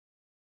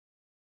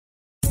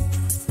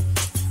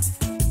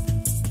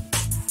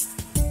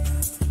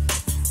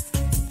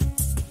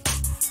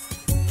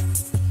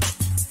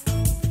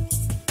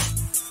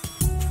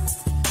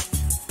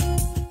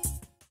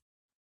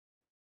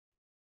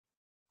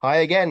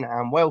Hi again,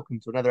 and welcome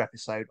to another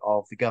episode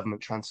of the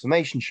Government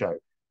Transformation Show,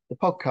 the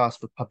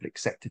podcast for public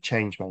sector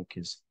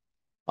changemakers.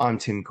 I'm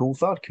Tim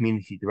Coulthard,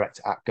 Community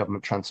Director at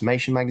Government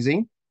Transformation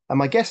Magazine, and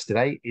my guest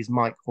today is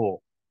Mike Hoare,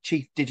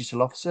 Chief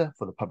Digital Officer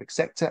for the Public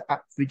Sector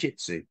at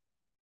Fujitsu.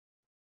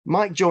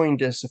 Mike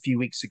joined us a few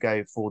weeks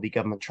ago for the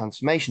Government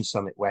Transformation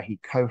Summit, where he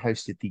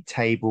co-hosted the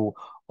table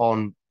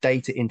on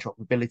data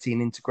interoperability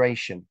and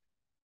integration.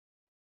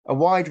 A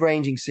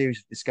wide-ranging series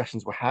of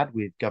discussions were had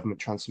with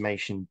government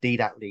transformation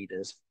DDAT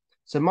leaders.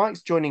 So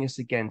Mike's joining us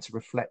again to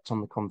reflect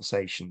on the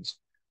conversations.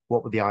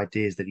 What were the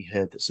ideas that he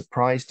heard that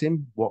surprised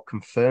him? What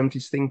confirmed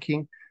his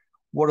thinking?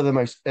 What are the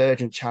most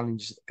urgent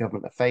challenges that the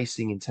government are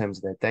facing in terms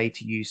of their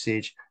data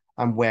usage?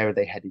 And where are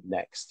they headed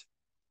next?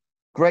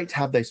 Great to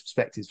have those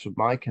perspectives from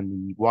Mike and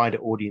the wider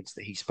audience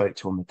that he spoke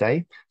to on the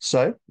day.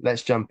 So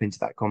let's jump into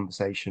that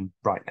conversation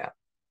right now.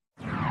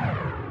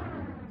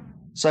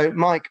 So,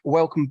 Mike,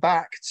 welcome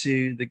back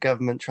to the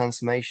Government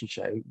Transformation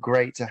Show.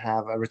 Great to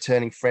have a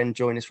returning friend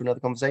join us for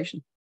another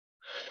conversation.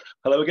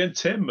 Hello again,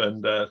 Tim,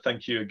 and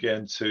thank you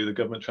again to the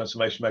Government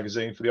Transformation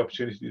Magazine for the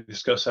opportunity to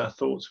discuss our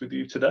thoughts with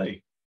you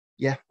today.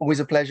 Yeah, always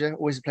a pleasure.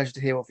 Always a pleasure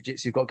to hear what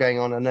Fujitsu you've got going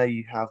on. I know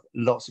you have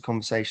lots of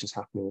conversations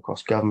happening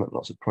across government,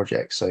 lots of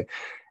projects. So,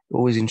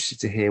 always interested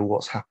to hear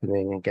what's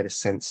happening and get a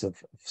sense of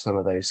some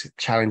of those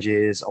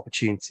challenges,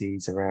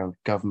 opportunities around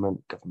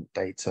government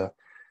data,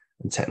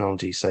 and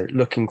technology. So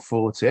looking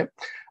forward to it.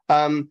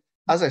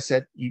 As I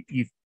said,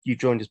 you've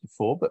joined us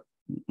before, but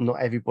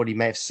not everybody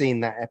may have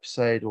seen that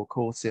episode or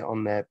caught it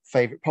on their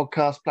favorite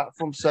podcast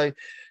platform. So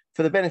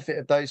for the benefit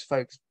of those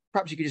folks,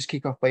 perhaps you could just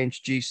kick off by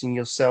introducing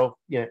yourself,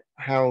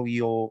 what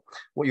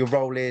your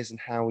role is and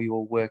how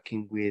you're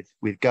working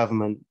with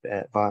government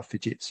via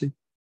Fujitsu.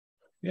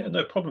 Yeah,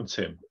 no problem,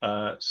 Tim.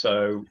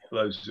 So for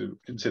those who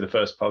didn't see the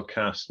first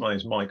podcast, my name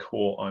is Mike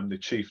Hoare. I'm the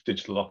Chief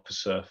Digital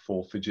Officer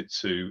for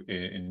Fujitsu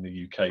in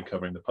the UK,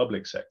 covering the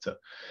public sector.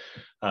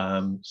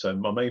 So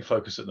my main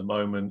focus at the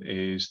moment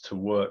is to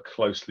work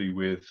closely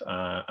with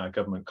our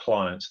government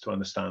clients to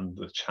understand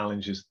the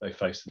challenges that they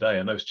face today.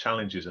 And those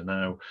challenges are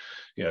now,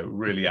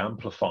 really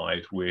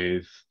amplified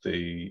with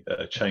the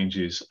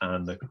changes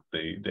and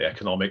the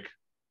economic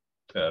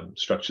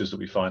structures that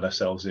we find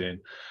ourselves in,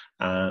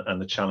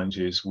 and the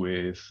challenges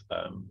with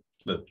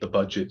the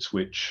budgets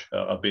which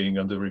are being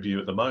under review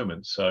at the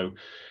moment. So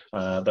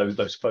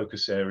those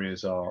focus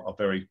areas are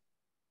very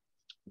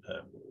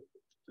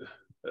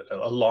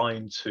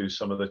aligned to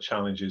some of the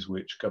challenges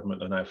which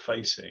government are now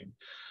facing,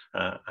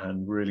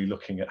 and really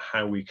looking at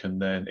how we can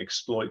then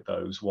exploit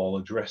those while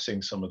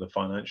addressing some of the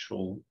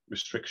financial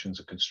restrictions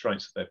and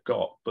constraints that they've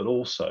got, but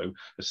also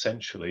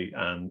essentially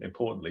and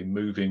importantly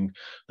moving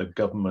the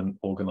government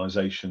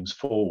organisations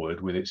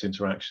forward with its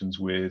interactions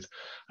with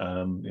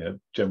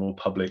general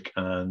public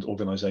and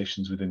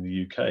organisations within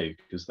the UK,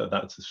 because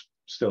that's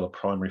still a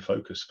primary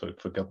focus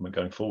for government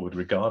going forward,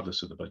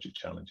 regardless of the budget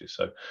challenges.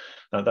 So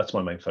that's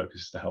my main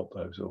focus, is to help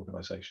those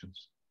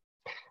organisations.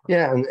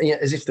 Yeah, and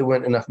as if there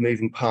weren't enough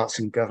moving parts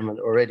in government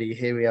already,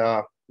 here we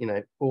are,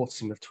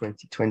 autumn of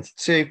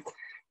 2022,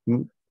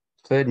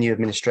 third new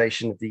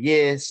administration of the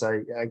year.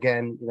 So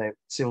again,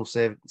 civil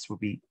servants will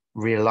be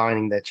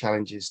realigning their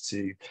challenges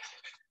to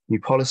new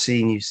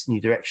policy,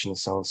 new direction, and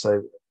so on.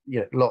 So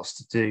lots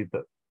to do,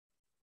 but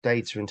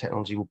data and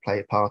technology will play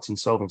a part in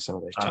solving some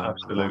of those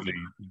challenges. Absolutely,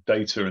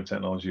 data and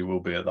technology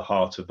will be at the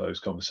heart of those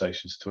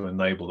conversations to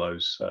enable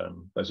those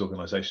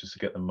organisations to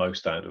get the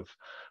most out of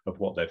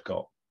what they've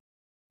got.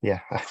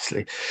 Yeah,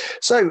 absolutely.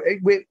 So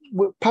we're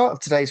part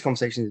of today's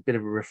conversation is a bit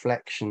of a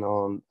reflection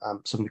on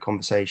some of the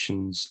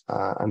conversations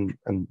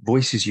and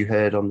voices you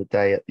heard on the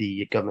day at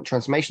the Government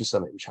Transformation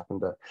Summit, which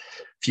happened a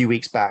few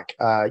weeks back.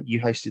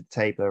 You hosted the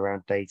table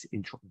around data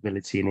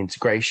interoperability and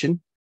integration,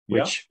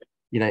 which,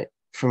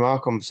 from our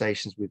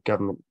conversations with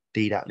government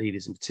DDAT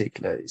leaders in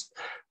particular, is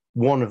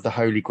one of the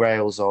holy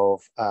grails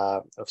of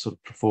sort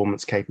of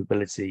performance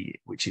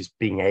capability, which is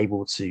being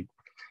able to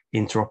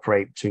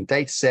interoperate between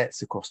data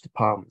sets across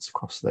departments,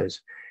 across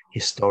those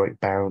historic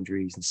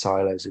boundaries and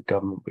silos of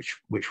government,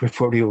 which we're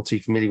probably all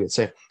too familiar with.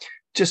 So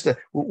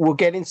we'll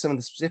get into some of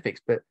the specifics,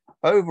 but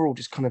overall,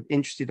 just kind of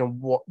interested on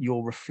what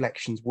your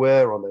reflections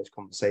were on those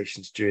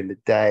conversations during the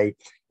day.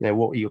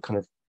 What were your kind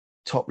of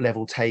top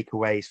level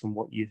takeaways from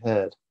what you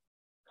heard?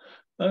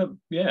 No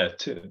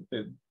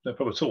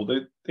problem at all. I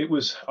think it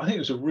was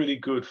a really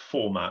good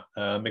format,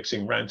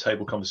 mixing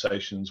roundtable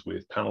conversations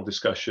with panel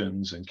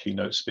discussions and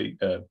keynote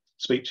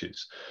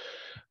speeches.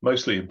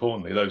 Mostly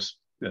importantly, those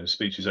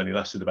speeches only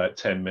lasted about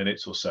 10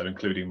 minutes or so,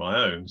 including my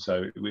own.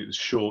 So it was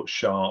short,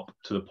 sharp,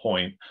 to the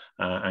point,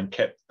 and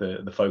kept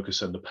the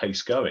focus and the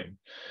pace going.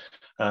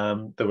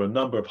 There were a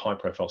number of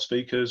high-profile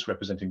speakers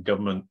representing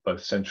government,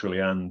 both centrally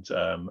and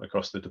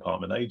across the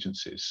department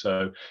agencies.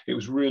 So it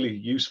was really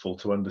useful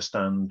to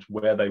understand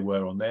where they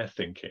were on their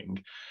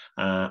thinking,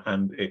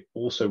 and it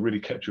also really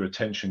kept your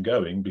attention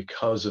going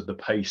because of the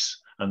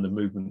pace and the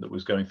movement that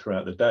was going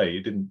throughout the day.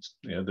 It didn't,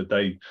 the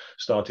day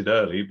started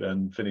early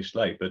and finished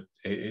late, but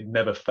it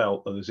never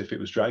felt as if it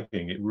was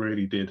dragging. It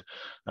really did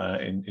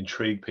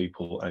intrigue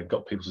people and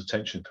got people's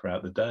attention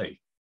throughout the day.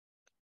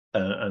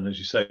 And as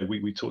you say,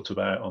 we talked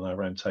about on our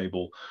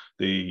roundtable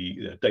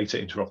the data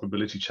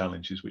interoperability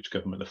challenges which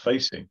government are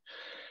facing.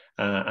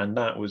 And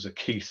that was a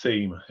key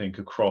theme, I think,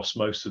 across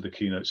most of the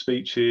keynote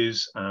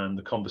speeches and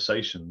the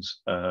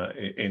conversations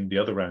in the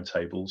other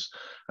roundtables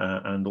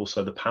and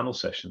also the panel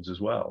sessions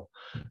as well.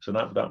 So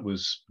that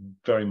was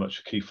very much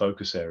a key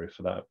focus area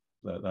for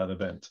that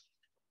event.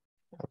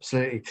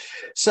 Absolutely.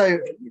 So,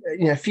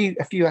 a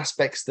few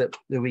aspects that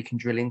we can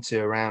drill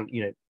into around,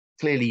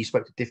 clearly you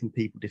spoke to different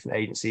people, different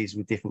agencies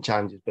with different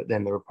challenges, but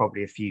then there were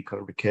probably a few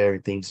kind of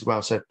recurring things as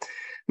well. So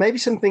maybe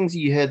some things that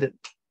you heard that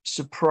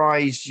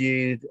surprised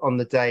you on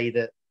the day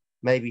that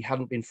maybe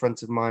hadn't been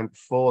front of mind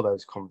before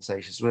those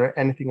conversations. Were there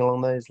anything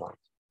along those lines?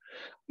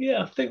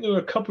 Yeah, I think there were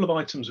a couple of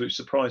items which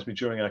surprised me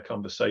during our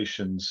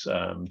conversations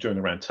during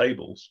the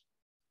roundtables,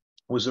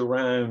 was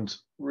around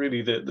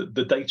really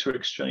the data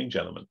exchange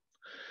element.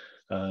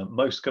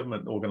 Most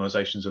government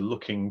organisations are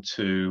looking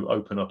to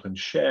open up and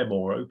share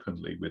more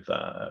openly with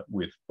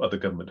other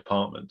government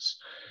departments,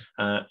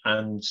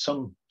 and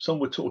some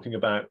were talking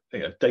about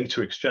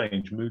data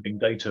exchange, moving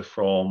data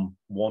from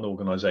one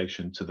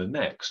organisation to the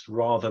next,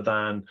 rather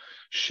than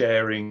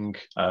sharing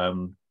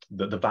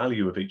the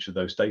value of each of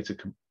those data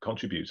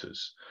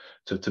contributors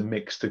to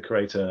mix to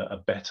create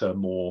a better,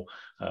 more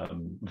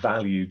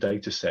value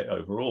data set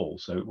overall.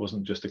 So it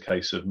wasn't just a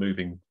case of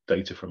moving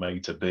data from A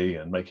to B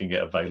and making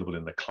it available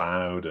in the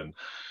cloud, and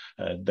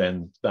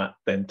then that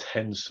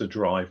tends to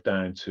drive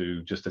down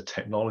to just a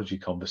technology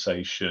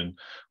conversation,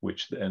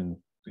 which then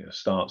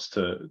starts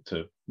to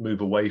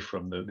move away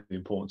from the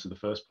importance of the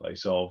first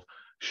place of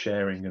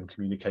sharing and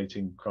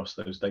communicating across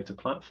those data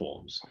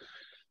platforms.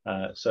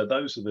 So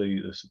those are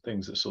the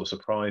things that sort of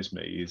surprise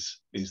me,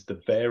 is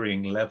the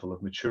varying level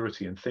of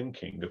maturity and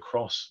thinking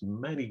across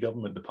many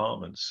government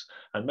departments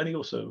and many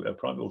also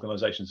private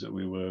organisations that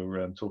we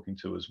were talking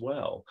to as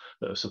well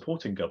that are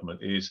supporting government,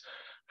 is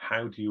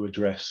how do you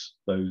address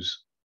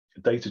those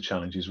data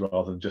challenges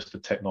rather than just the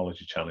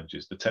technology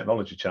challenges. The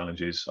technology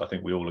challenges, I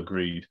think we all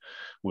agreed,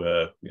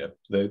 were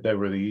they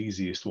were the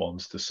easiest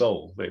ones to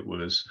solve. It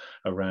was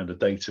around the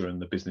data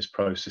and the business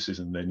processes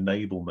and the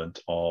enablement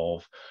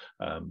of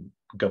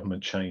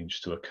government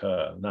change to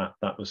occur. And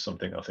that was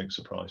something I think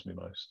surprised me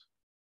most.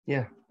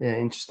 Yeah,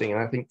 interesting.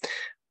 And I think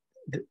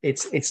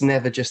it's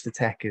never just the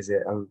tech, is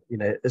it?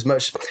 As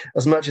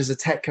much as a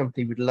tech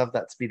company would love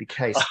that to be the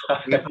case,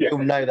 we all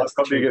know that's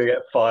I'm probably going to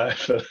get fired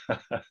for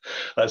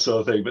that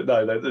sort of thing. But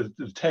no,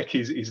 the tech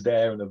is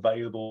there and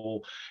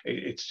available.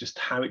 It's just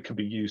how it can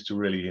be used to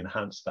really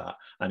enhance that,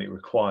 and it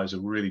requires a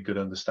really good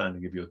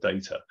understanding of your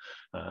data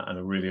and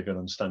a really good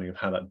understanding of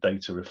how that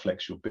data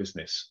reflects your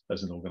business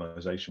as an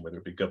organisation, whether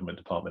it be government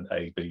department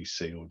A, B,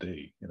 C, or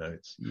D.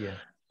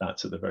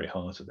 That's at the very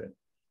heart of it.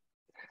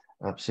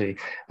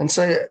 Absolutely. And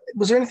so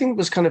was there anything that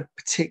was kind of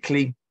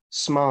particularly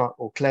smart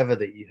or clever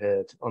that you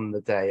heard on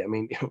the day? I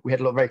mean, we had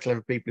a lot of very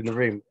clever people in the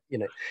room,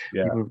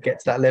 people get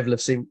to that level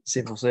of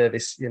civil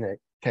service,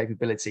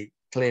 capability.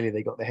 Clearly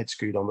they got their head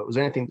screwed on, but was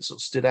there anything that sort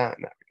of stood out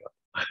in that regard?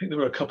 I think there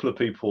were a couple of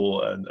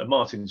people, and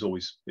Martin's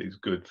always is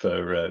good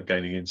for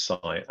gaining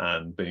insight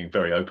and being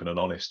very open and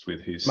honest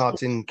with his...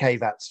 Martin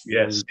Kavats,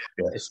 yes.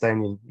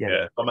 Estonian.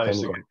 Yeah, I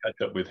managed to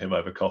catch up with him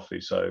over coffee,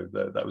 so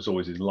that was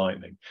always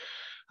enlightening.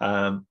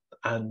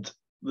 And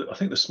I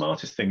think the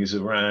smartest thing is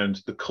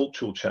around the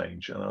cultural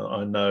change. And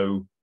I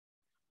know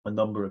a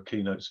number of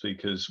keynote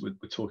speakers were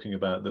talking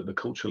about the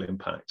cultural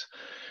impact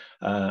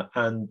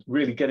and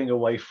really getting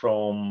away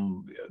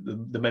from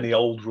the many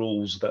old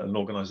rules that an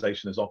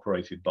organisation has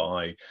operated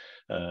by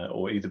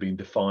or either been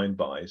defined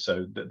by.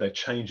 So that they're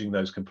changing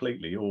those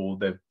completely, or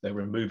they're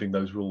removing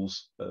those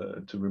rules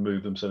to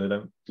remove them so they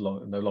don't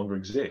no longer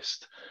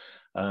exist.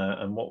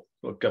 And what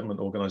government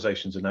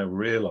organisations are now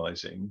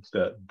realising,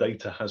 that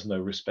data has no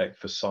respect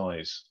for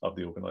size of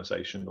the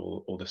organisation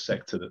or the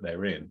sector that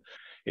they're in.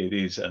 It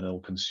is an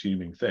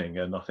all-consuming thing.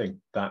 And I think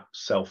that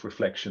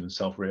self-reflection and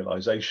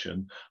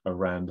self-realisation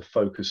around the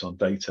focus on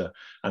data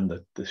and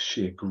the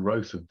sheer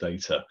growth of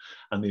data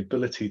and the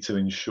ability to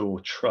ensure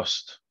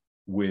trust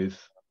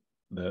with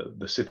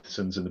the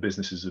citizens and the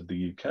businesses of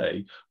the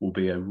UK will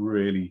be a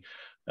really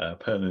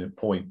permanent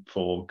point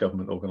for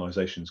government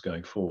organisations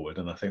going forward.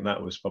 And I think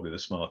that was probably the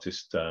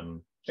smartest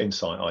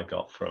insight I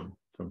got from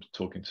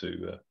talking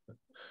to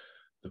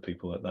the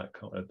people at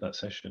that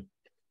session.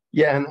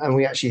 Yeah, and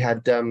we actually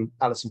had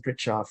Alison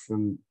Pritchard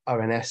from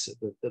ONS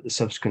at the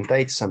subsequent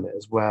data summit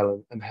as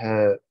well, and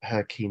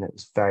her keynote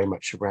was very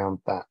much around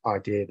that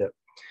idea that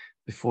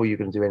before you're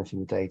going to do anything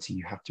with data,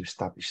 you have to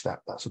establish that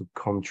sort of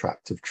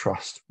contract of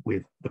trust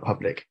with the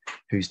public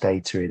whose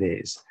data it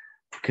is,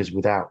 because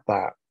without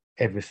that,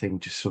 everything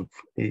just sort of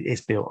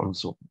is built on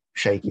sort of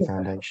shaky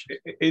foundation.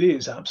 It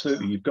is,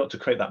 absolutely. You've got to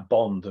create that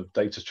bond of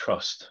data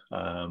trust,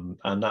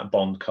 and that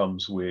bond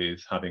comes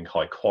with having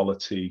high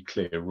quality,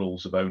 clear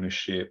rules of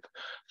ownership,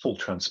 full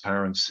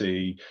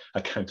transparency,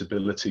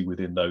 accountability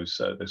within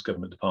those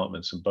government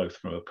departments, and both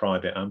from a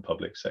private and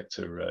public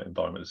sector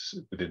environments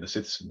within the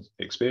citizen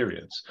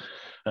experience.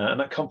 And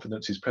that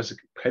confidence is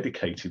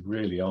predicated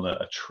really on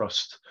a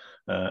trust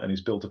and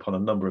is built upon a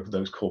number of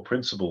those core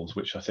principles,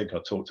 which I think I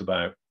talked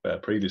about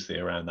previously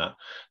around that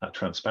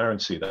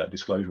transparency, that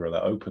disclosure,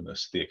 that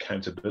openness, the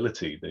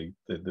accountability,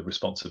 the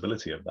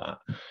responsibility of that,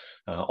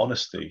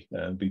 honesty,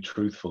 and be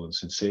truthful and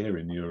sincere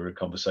in your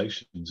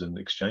conversations and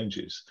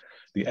exchanges.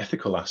 The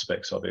ethical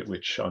aspects of it,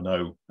 which I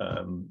know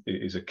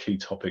is a key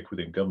topic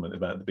within government,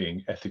 about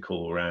being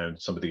ethical around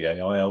some of the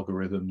AI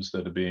algorithms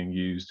that are being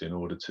used in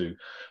order to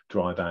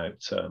drive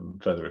out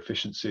further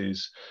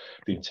efficiencies,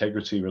 the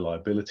integrity,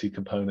 reliability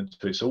component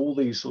to it. So all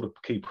these sort of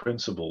key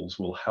principles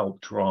will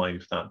help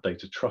drive that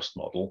data trust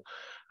model,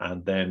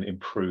 and then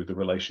improve the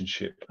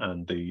relationship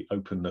and the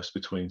openness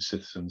between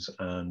citizens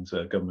and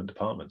government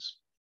departments.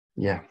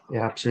 Yeah,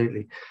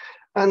 absolutely.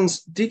 And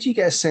did you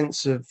get a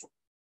sense of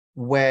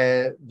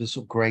where the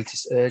sort of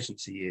greatest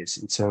urgency is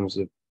in terms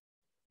of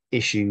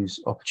issues,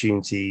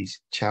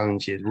 opportunities,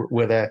 challenges?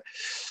 Where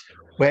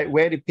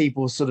did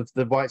people sort of,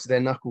 the whites of their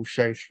knuckles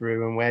show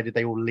through, and where did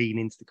they all lean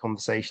into the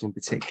conversation in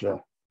particular?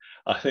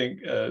 I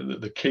think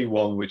the key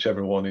one, which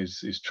everyone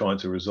is trying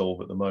to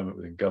resolve at the moment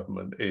within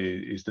government,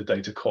 is the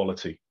data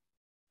quality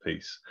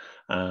piece,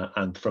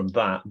 and from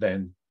that,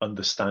 then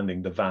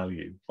understanding the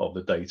value of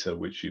the data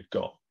which you've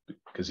got.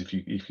 Because if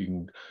you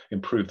can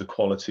improve the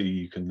quality,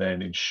 you can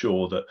then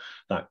ensure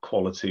that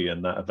quality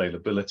and that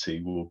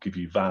availability will give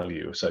you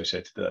value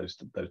associated to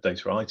those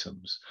data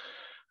items.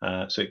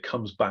 So it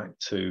comes back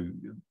to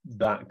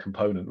that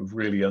component of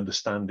really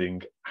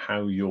understanding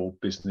how your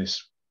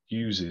business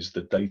uses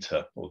the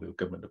data, or the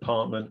government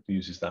department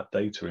uses that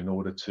data in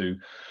order to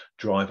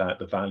drive out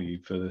the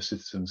value for the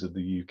citizens of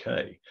the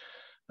UK.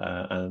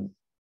 And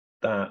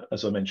that,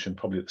 as I mentioned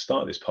probably at the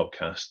start of this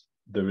podcast,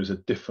 there is a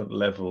different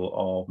level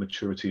of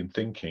maturity and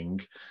thinking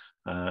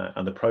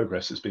and the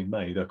progress that's been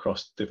made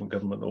across different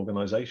government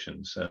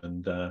organisations.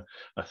 And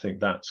I think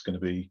that's going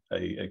to be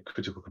a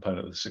critical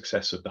component of the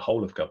success of the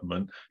whole of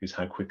government, is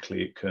how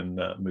quickly it can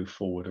move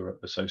forward or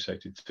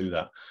associated to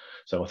that.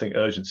 So I think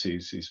urgency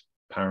is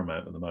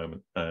paramount at the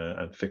moment,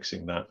 and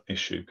fixing that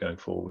issue going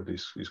forward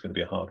is going to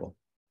be a hard one.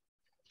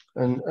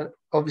 And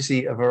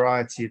obviously a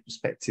variety of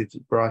perspectives, a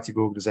variety of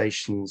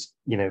organisations,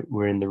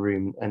 were in the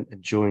room and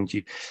joined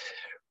you.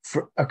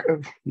 For,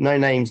 no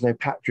names, no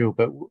pat drill,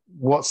 but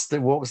what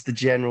was the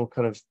general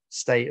kind of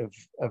state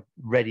of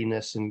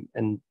readiness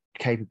and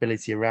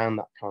capability around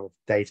that kind of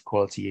data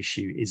quality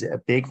issue? Is it a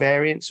big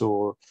variance,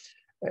 or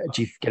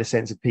do you get a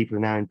sense of people are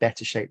now in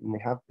better shape than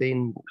they have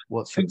been?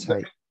 What's your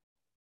take?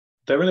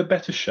 They're in a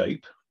better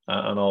shape,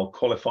 and I'll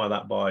qualify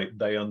that by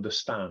they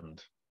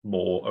understand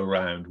more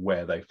around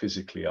where they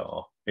physically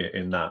are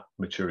in that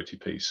maturity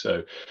piece.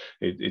 So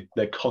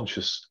they're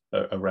conscious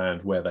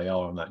around where they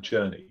are on that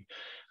journey.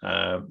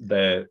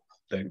 They're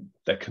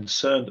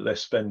concerned that they're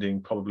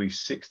spending probably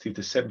 60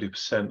 to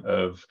 70%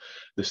 of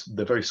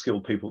the very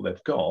skilled people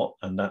they've got,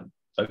 and that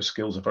those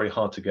skills are very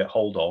hard to get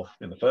hold of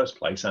in the first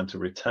place, and to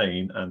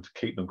retain and to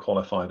keep them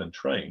qualified and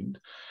trained.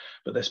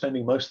 But they're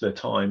spending most of their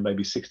time,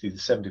 maybe 60 to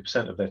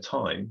 70% of their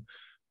time,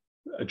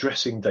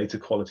 addressing data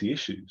quality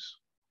issues,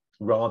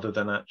 rather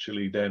than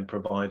actually then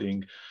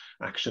providing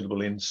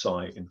actionable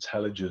insight,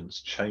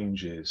 intelligence,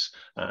 changes,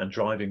 and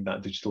driving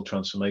that digital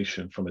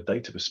transformation from a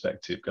data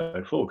perspective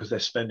going forward, because they're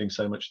spending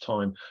so much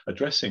time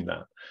addressing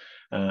that.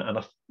 And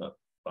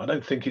I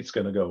don't think it's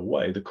going to go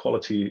away. The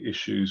quality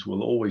issues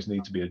will always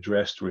need to be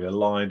addressed,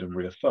 realigned and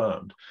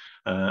reaffirmed,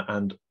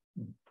 and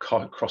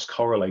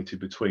cross-correlated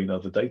between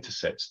other data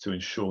sets to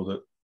ensure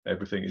that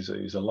everything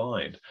is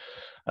aligned.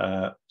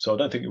 So I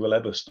don't think it will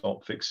ever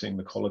stop fixing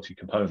the quality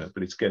component,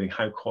 but it's getting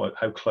how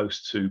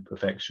close to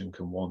perfection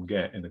can one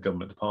get in the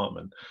government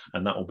department,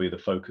 and that will be the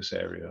focus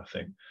area, I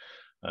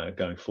think,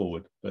 going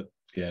forward. But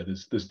yeah,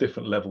 there's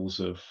different levels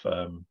of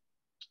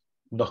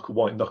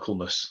white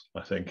knuckleness,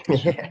 I think,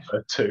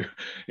 to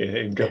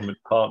in government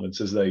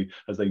departments as they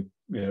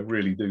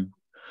really do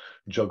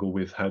juggle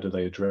with how do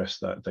they address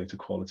that data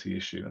quality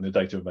issue and the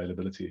data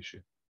availability issue.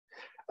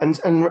 And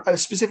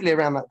specifically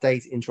around that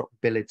data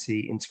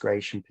interoperability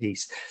integration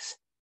piece,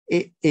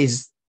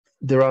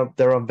 there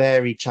are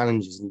varied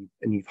challenges,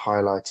 and you've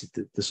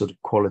highlighted the sort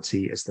of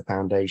quality as the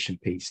foundation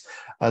piece.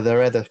 Are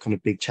there other kind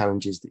of big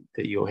challenges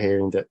that you're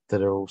hearing that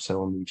are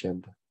also on the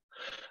agenda?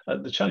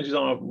 The challenges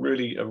are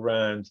really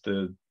around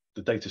the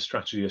data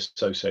strategy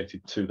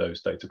associated to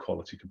those data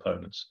quality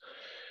components.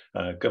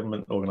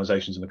 Government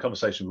organisations, and the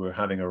conversation we're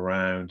having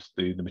around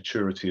the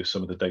maturity of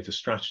some of the data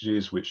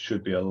strategies, which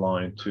should be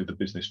aligned to the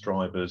business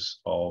drivers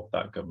of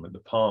that government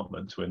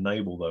department to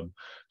enable them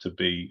to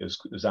be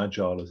as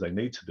agile as they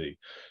need to be.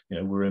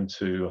 We're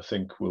into, I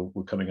think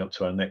we're coming up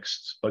to our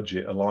next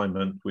budget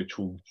alignment, which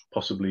will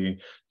possibly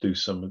do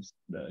some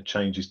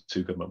changes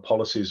to government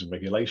policies and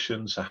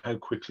regulations. So how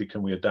quickly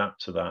can we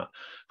adapt to that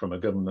from a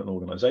government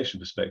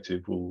organisation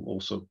perspective will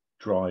also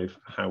drive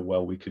how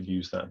well we can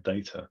use that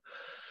data.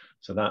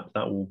 So that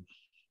will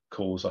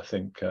cause, I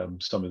think,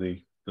 some of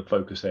the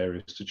focus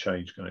areas to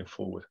change going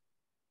forward.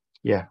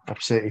 Yeah,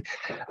 absolutely.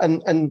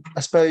 And I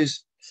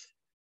suppose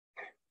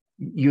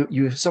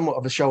you're somewhat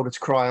of a shoulder to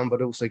cry on,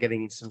 but also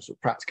getting into some sort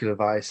of practical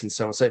advice and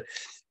so on. So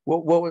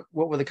what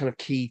were the kind of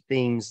key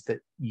themes that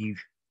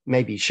you've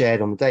maybe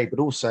shared on the day, but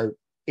also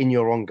in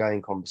your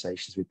ongoing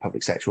conversations with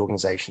public sector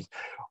organisations?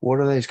 What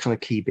are those kind of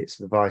key bits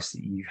of advice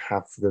that you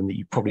have for them that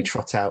you probably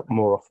trot out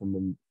more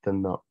often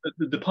than not?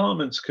 The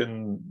departments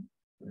can,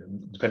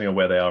 depending on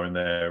where they are in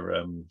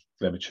their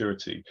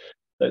maturity,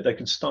 they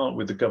can start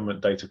with the government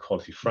data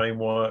quality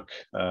framework,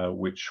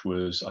 which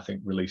was, I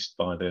think, released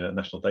by the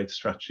National Data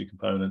Strategy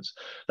components.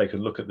 They can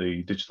look at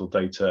the digital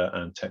data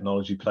and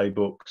technology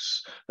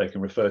playbooks. They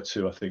can refer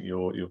to, I think,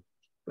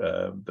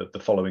 the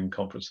following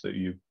conference that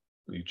you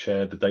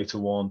chaired, the data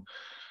one,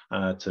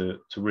 to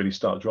really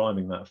start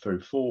driving that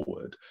through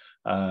forward.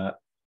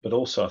 But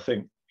also, I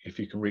think if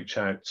you can reach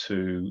out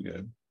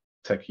to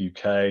Tech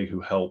UK, who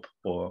help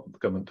or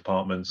government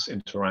departments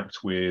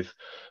interact with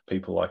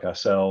people like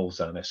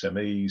ourselves and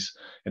SMEs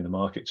in the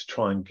market to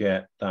try and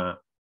get that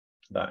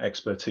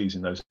expertise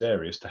in those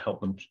areas to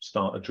help them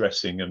start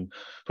addressing and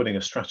putting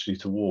a strategy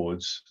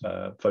towards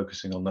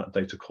focusing on that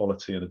data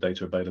quality and the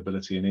data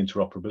availability and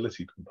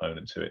interoperability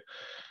component to it.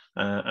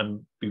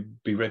 And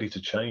be ready to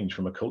change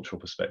from a cultural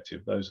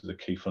perspective. Those are the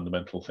key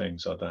fundamental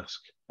things I'd ask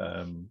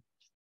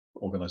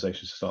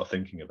organisations to start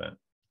thinking about.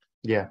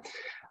 Yeah,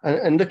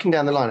 and looking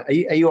down the line, are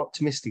you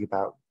optimistic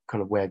about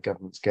kind of where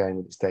government's going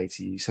with its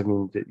data use? I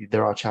mean,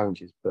 there are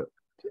challenges, but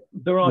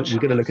we're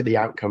going to look at the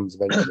outcomes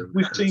eventually.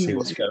 We've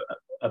seen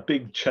a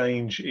big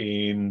change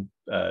in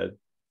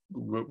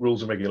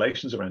rules and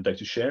regulations around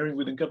data sharing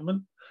within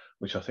government,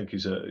 which I think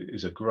is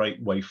a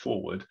great way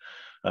forward.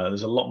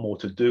 There's a lot more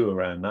to do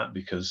around that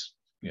because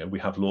we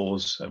have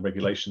laws and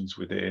regulations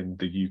within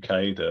the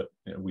UK that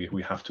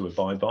we have to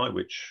abide by,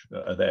 which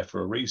are there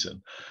for a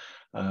reason.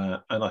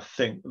 And I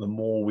think the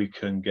more we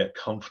can get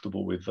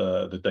comfortable with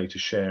the data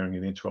sharing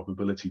and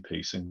interoperability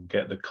piece and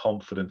get the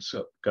confidence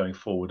going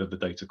forward of the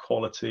data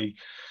quality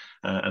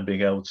and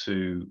being able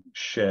to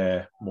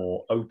share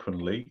more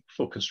openly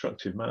for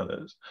constructive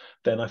manners,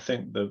 then I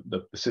think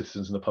the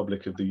citizens and the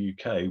public of the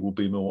UK will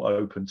be more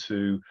open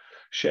to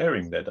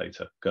sharing their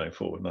data going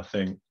forward. And I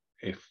think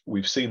if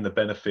we've seen the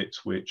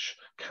benefits which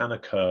can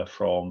occur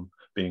from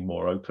being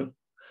more open,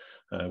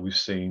 we've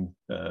seen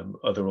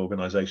other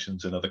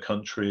organisations in other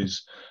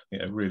countries,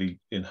 really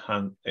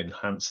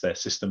enhance their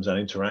systems and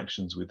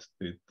interactions with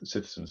the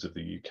citizens of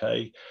the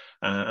UK,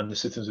 and the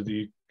citizens of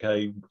the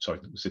UK, the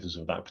citizens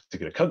of that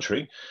particular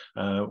country,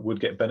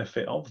 would get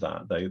benefit of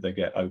that. They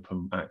get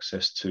open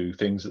access to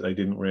things that they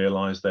didn't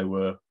realise they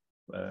were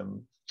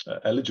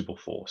eligible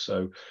for.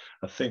 So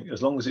I think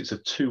as long as it's a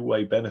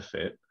two-way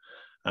benefit,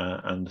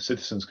 and the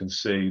citizens can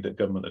see that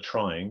government are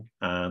trying,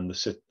 and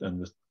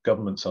the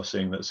governments are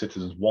seeing that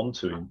citizens want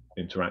to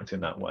interact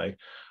in that way,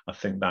 I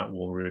think that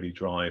will really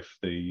drive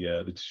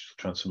the digital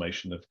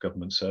transformation of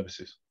government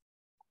services.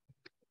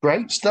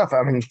 Great stuff.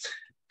 I mean,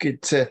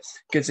 good to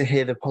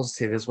hear the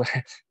positive as well.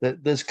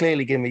 There's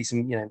clearly going to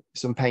be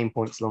some pain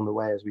points along the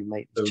way as we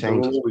make the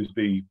changes. There will always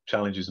be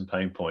challenges and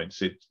pain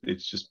points.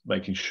 It's just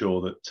making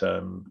sure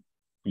that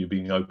you're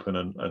being open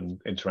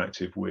and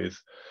interactive with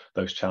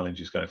those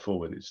challenges going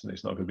forward. It's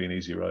not going to be an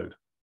easy road.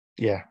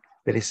 Yeah,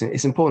 but it's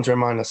important to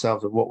remind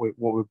ourselves of what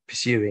we're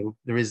pursuing.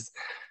 There is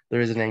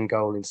an end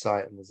goal in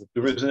sight, and there's a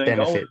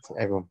benefit to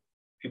everyone.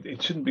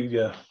 It shouldn't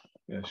be.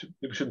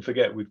 We shouldn't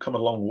forget we've come a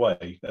long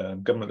way.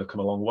 Government have come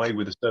a long way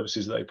with the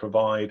services that they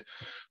provide,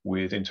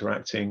 with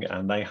interacting,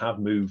 and they have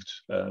moved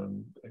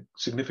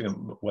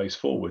significant ways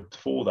forward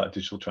for that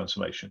digital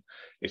transformation.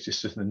 It's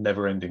just a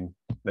never-ending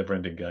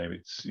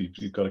game.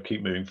 You've got to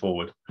keep moving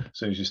forward. As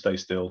soon as you stay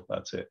still,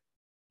 that's it.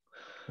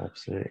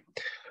 Absolutely.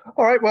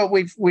 All right. Well,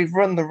 we've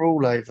run the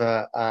rule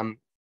over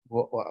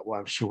what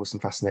I'm sure was some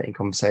fascinating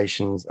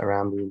conversations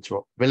around the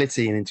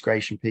interoperability and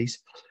integration piece.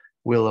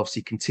 We'll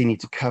obviously continue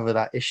to cover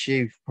that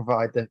issue,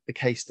 provide the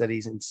case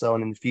studies and so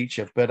on in the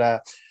future.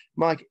 But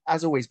Mike,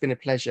 as always, been a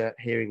pleasure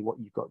hearing what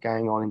you've got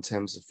going on in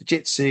terms of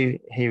Fujitsu,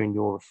 hearing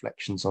your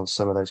reflections on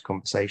some of those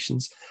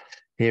conversations,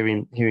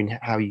 hearing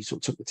how you sort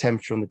of took the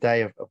temperature on the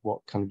day of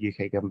what kind of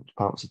UK government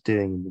departments are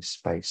doing in this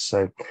space.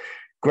 So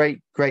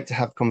great to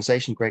have a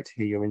conversation. Great to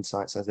hear your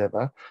insights as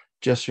ever.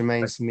 Just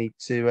remains for me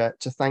to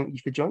thank you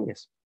for joining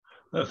us.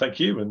 Thank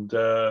you, and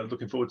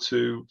looking forward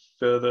to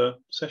further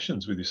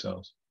sessions with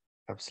yourselves.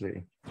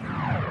 Absolutely.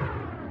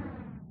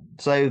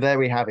 So there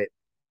we have it.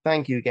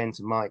 Thank you again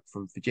to Mike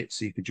from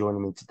Fujitsu for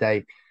joining me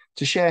today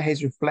to share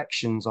his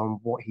reflections on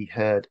what he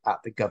heard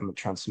at the Government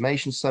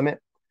Transformation Summit,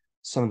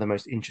 some of the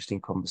most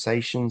interesting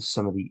conversations,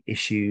 some of the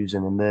issues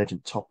and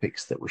emergent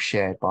topics that were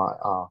shared by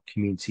our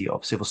community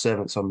of civil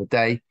servants on the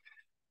day.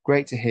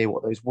 Great to hear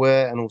what those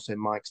were, and also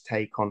Mike's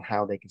take on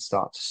how they can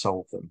start to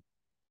solve them.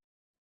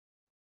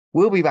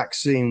 We'll be back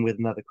soon with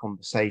another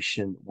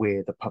conversation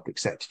with the public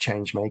sector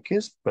change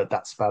makers, but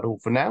that's about all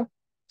for now.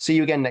 See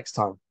you again next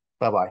time.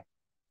 Bye-bye.